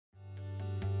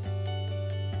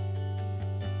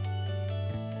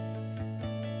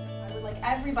like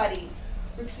everybody,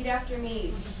 repeat after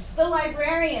me. The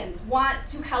librarians want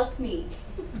to help me.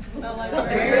 The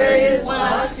librarians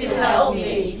want to help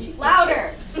me.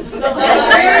 Louder. The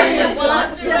librarians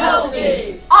want to help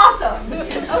me. Awesome.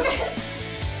 Okay.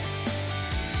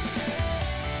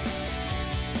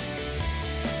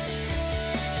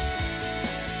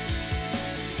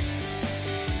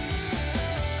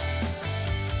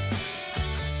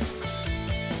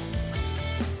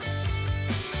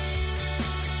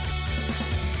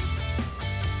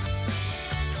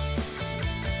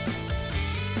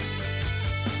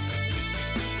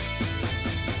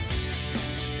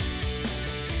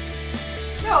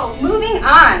 So, moving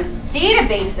on,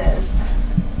 databases.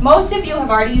 Most of you have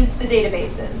already used the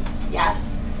databases,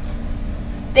 yes?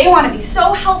 They want to be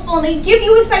so helpful and they give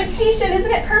you a citation. Isn't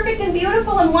it perfect and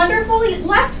beautiful and wonderful?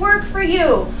 Less work for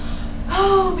you.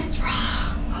 Oh, it's wrong.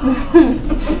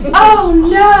 Oh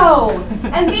no!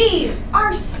 And these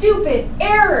are stupid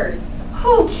errors.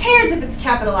 Who cares if it's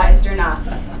capitalized or not?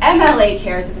 MLA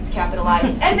cares if it's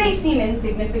capitalized, and they seem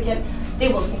insignificant. They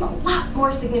will seem a lot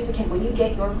more significant when you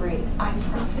get your grade, I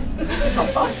promise.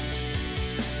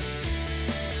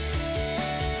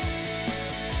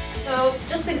 So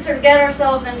just to sort of get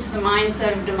ourselves into the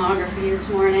mindset of demography this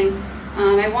morning,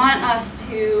 I want us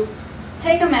to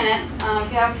take a minute,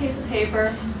 if you have a piece of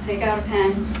paper, take out a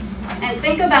pen, and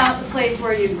think about the place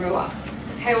where you grew up.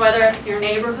 Okay, whether it's your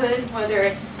neighborhood, whether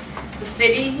it's the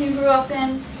city you grew up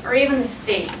in, or even the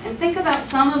state. And think about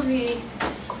some of the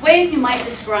ways you might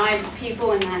describe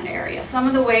people in that area, some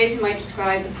of the ways you might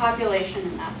describe the population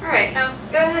in that. All right, now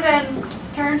go ahead and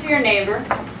turn to your neighbor,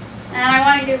 and I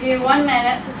want to give you 1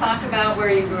 minute to talk about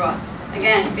where you grew up,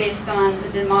 again, based on the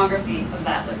demography of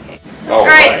that location. All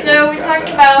right, so we talked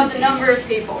about the number of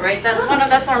people, right?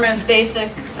 That's our most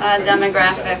basic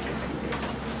demographic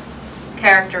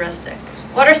characteristic.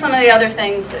 What are some of the other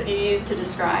things that you use to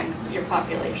describe your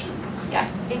populations?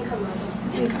 Yeah? Income level.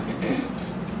 Income.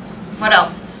 What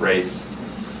else? Race.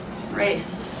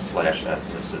 Race. /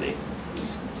 ethnicity.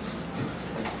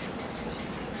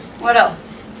 What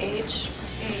else? Age.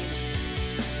 Age.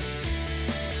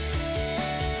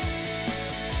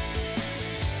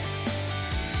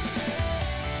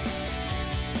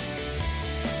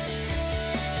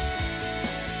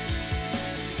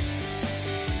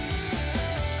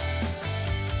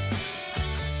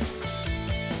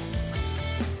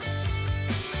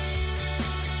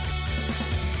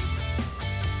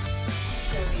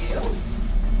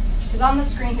 Is on the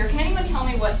screen here. Can anyone tell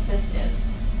me what this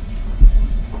is?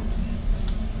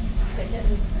 Ticket.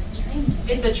 A train ticket.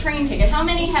 It's a train ticket. How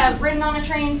many have ridden on a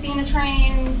train, seen a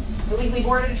train, illegally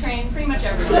boarded a train? Pretty much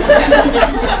everyone.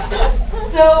 Okay.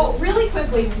 So really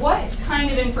quickly, what kind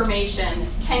of information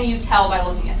can you tell by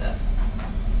looking at this?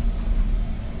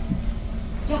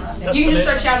 Yeah. You can just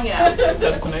start shouting it out.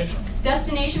 Destination.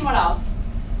 Destination, what else?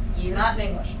 It's not in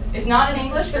English. It's not in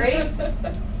English, great.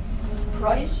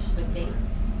 Price. The date.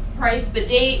 Price, the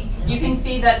date. You can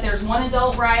see that there's one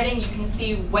adult riding. You can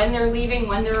see when they're leaving,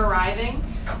 when they're arriving.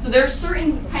 So there's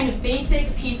certain kind of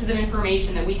basic pieces of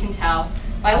information that we can tell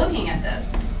by looking at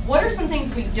this. What are some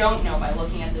things we don't know by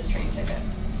looking at this train ticket?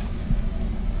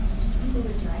 Who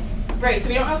is riding? Right, so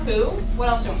we don't know who. What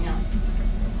else don't we know?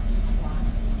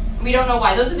 Why. We don't know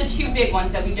why. Those are the two big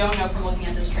ones that we don't know from looking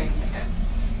at this train ticket.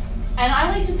 And I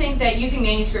like to think that using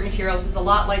manuscript materials is a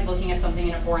lot like looking at something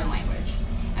in a foreign language.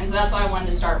 And so that's why I wanted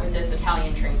to start with this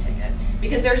Italian train ticket.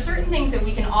 Because there are certain things that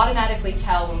we can automatically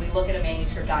tell when we look at a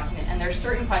manuscript document, and there are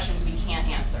certain questions we can't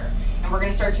answer. And we're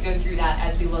going to start to go through that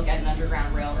as we look at an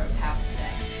Underground Railroad pass today.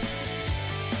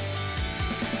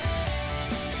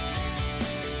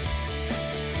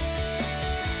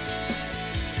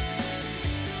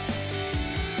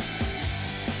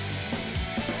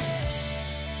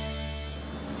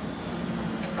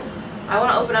 I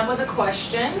want to open up with a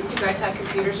question. You guys have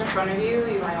computers in front of you.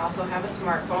 You might also have a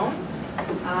smartphone.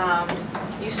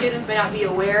 You students may not be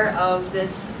aware of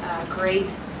this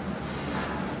great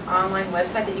online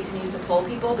website that you can use to poll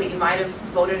people, but you might have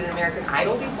voted in American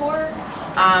Idol before.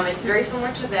 It's very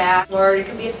similar to that, or it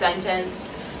could be a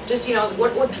sentence. Just, you know,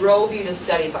 what drove you to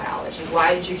study biology?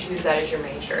 Why did you choose that as your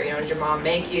major? You know, did your mom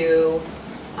make you?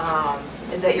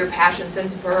 Is that your passion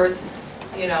since birth?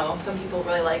 You know, some people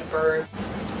really like birds.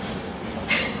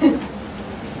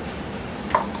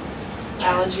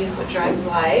 Biology is what drives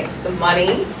life. The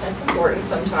money, that's important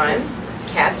sometimes.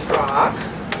 Cats rock.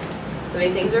 The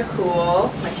main things are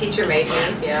cool. My teacher made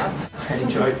me, yeah. I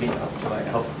enjoy being up to my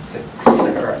elbows in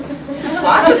Sarah.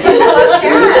 Lots of people love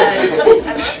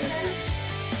cats.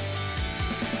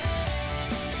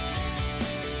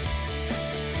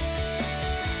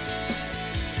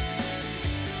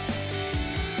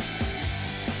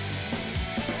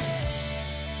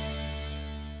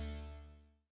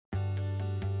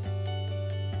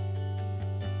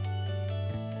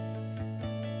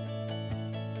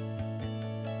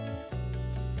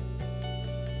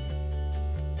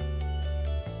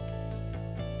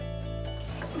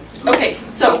 Okay,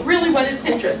 so really what is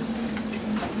Pinterest?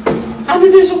 I'm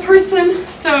a visual person,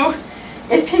 so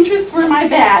if Pinterest were my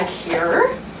bag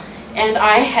here, and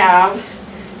I have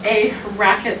a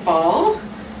racquetball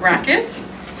racket,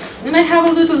 and I have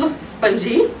a little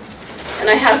spongy, and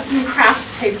I have some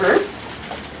craft paper.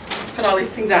 Just put all these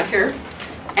things out here.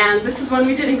 And this is one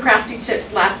we did in Crafty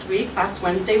Chips last week. Last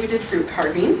Wednesday we did fruit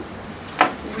carving.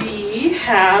 We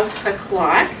have a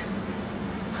clock.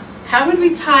 How would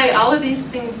we tie all of these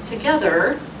things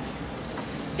together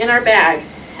in our bag?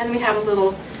 And we have a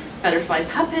little butterfly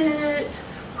puppet.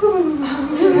 So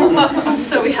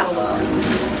we have a little.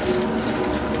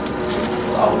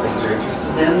 All things you're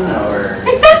interested in, or?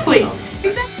 Exactly.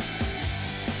 Exactly.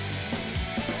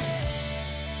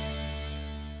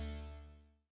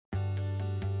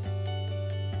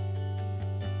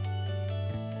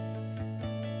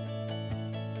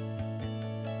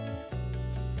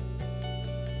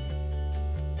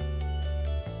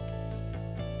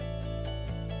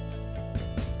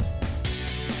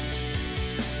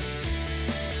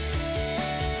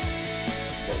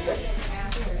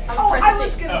 Oh, I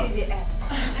was going to be the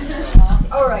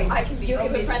all right. I can be you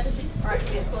open can be parenthesis, or I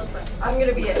can be a close parenthesis. I'm going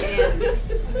to be an and.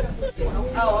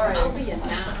 Oh, all right. I'll be a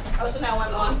now. Oh, so now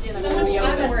I'm locked in. I'm Someone going to be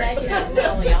wants a over. negative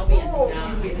Nelly, I'll be a Oh,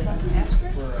 now. you be an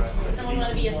asterisk? Someone want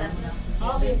to be assessed?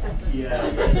 I'll be assessed. Yeah.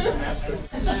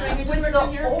 With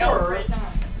the or,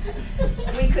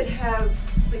 we could have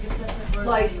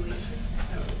like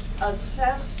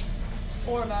assess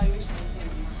Or evaluation.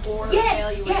 Or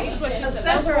yes, evaluation. yes,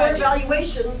 assess or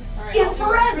evaluation in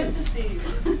parentheses.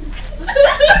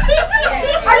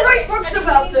 I write books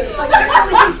about this. I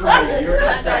can really You're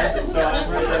assessed, so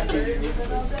I'm right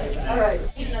there. all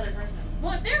right. Need another person.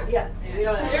 What, there? Yeah, we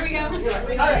don't have. There we go.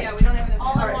 All right. Yeah, we don't have enough.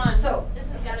 All in right, one. so- This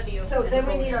has got to be So then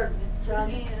we need our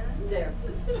John there.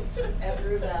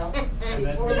 After eval,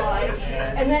 before live,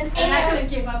 and then I'm not going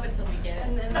to give up until we get it.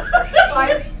 And then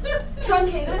right,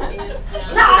 truncated,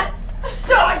 not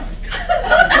dogs.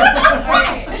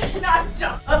 Not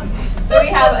dogs. So we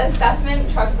have assessment,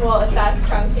 assess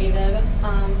truncated,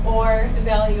 or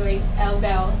evaluate,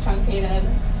 eval truncated,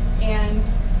 and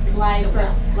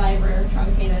library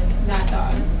truncated, not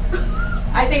dogs.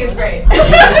 I think it's great.